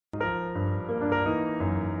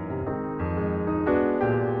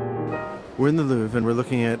We're in the Louvre and we're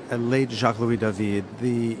looking at a late Jacques-Louis David,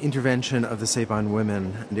 the intervention of the Sabine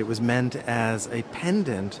women. And it was meant as a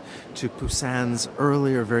pendant to Poussin's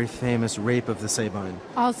earlier very famous Rape of the Sabine.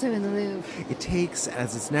 Also in the Louvre. It takes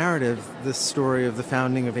as its narrative the story of the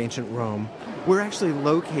founding of ancient Rome. We're actually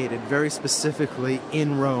located very specifically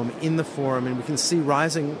in Rome, in the Forum, and we can see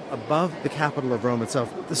rising above the capital of Rome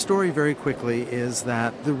itself. The story very quickly is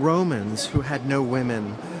that the Romans, who had no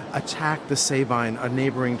women, attacked the Sabine, a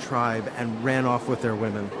neighboring tribe, and ran off with their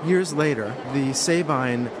women. Years later, the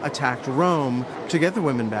Sabine attacked Rome to get the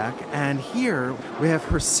women back, and here we have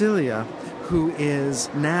Hersilia, who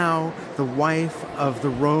is now the wife of the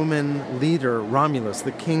Roman leader, Romulus,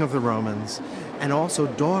 the king of the Romans, and also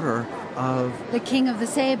daughter of the king of the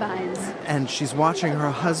Sabines. And she's watching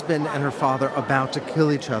her husband and her father about to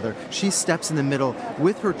kill each other. She steps in the middle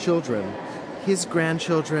with her children, his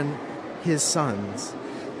grandchildren, his sons,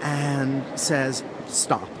 and says,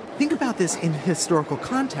 stop. Think about this in historical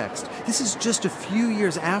context. This is just a few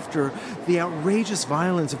years after the outrageous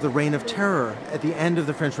violence of the Reign of Terror at the end of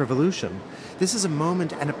the French Revolution. This is a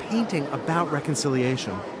moment and a painting about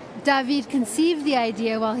reconciliation. David conceived the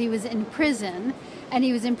idea while he was in prison, and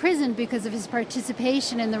he was imprisoned because of his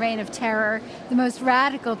participation in the Reign of Terror, the most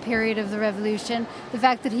radical period of the revolution, the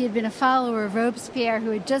fact that he had been a follower of Robespierre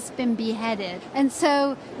who had just been beheaded. And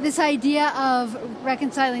so this idea of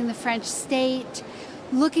reconciling the French state,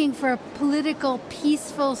 looking for a political,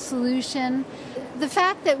 peaceful solution, the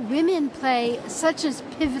fact that women play such a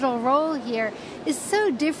pivotal role here is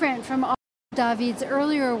so different from all David's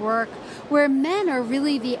earlier work, where men are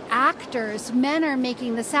really the actors. Men are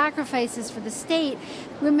making the sacrifices for the state.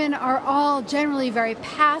 Women are all generally very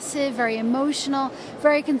passive, very emotional,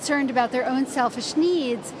 very concerned about their own selfish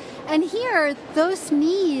needs. And here, those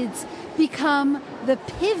needs become the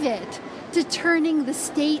pivot to turning the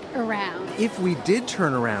state around. If we did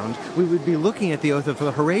turn around, we would be looking at the Oath of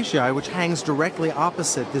the Horatii, which hangs directly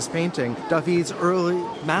opposite this painting, David's early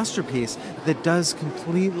masterpiece, that does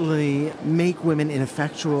completely make women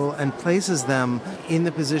ineffectual and places them in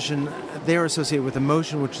the position they're associated with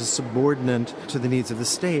emotion, which is subordinate to the needs of the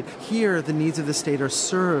state. Here, the needs of the state are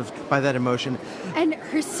served by that emotion. And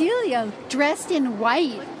Hersilia, dressed in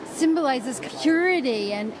white, symbolizes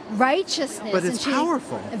purity and righteousness. But it's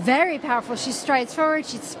powerful. Very powerful. She strides forward,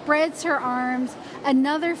 she spreads her arms.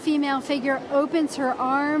 Another female figure opens her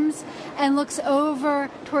arms and looks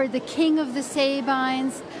over toward the king of the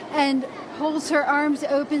Sabines and holds her arms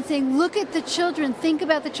open, saying, look at the children, think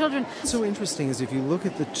about the children. What's so interesting is if you look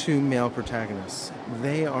at the two male protagonists,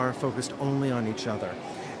 they are focused only on each other.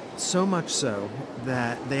 So much so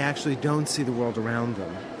that they actually don't see the world around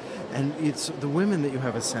them. And it's the women that you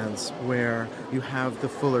have a sense where you have the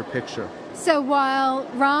fuller picture. So while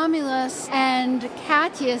Romulus and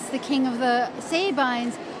Catius, the king of the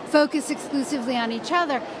Sabines, focus exclusively on each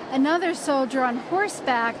other, another soldier on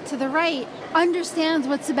horseback to the right understands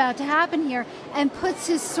what's about to happen here and puts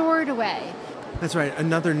his sword away. That's right.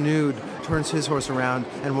 Another nude turns his horse around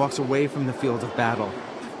and walks away from the field of battle.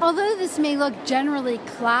 Although this may look generally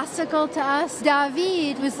classical to us,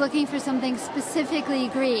 David was looking for something specifically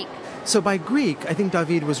Greek. So by Greek, I think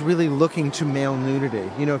David was really looking to male nudity.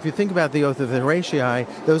 You know, if you think about the Oath of the Horatii,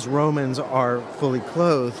 those Romans are fully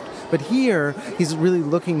clothed. But here, he's really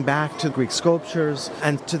looking back to Greek sculptures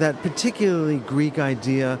and to that particularly Greek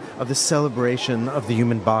idea of the celebration of the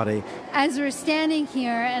human body. As we're standing here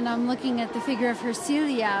and I'm looking at the figure of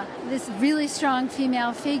Hersilia, this really strong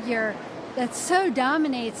female figure that so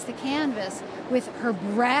dominates the canvas, with her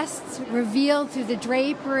breasts revealed through the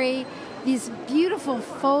drapery, these beautiful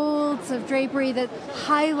folds of drapery that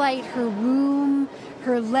highlight her womb,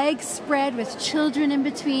 her legs spread with children in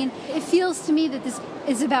between. It feels to me that this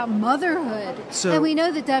is about motherhood. And we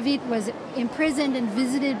know that David was imprisoned and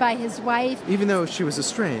visited by his wife. Even though she was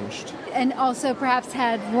estranged. And also perhaps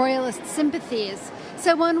had royalist sympathies.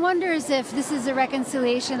 So one wonders if this is a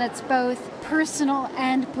reconciliation that's both personal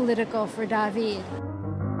and political for David.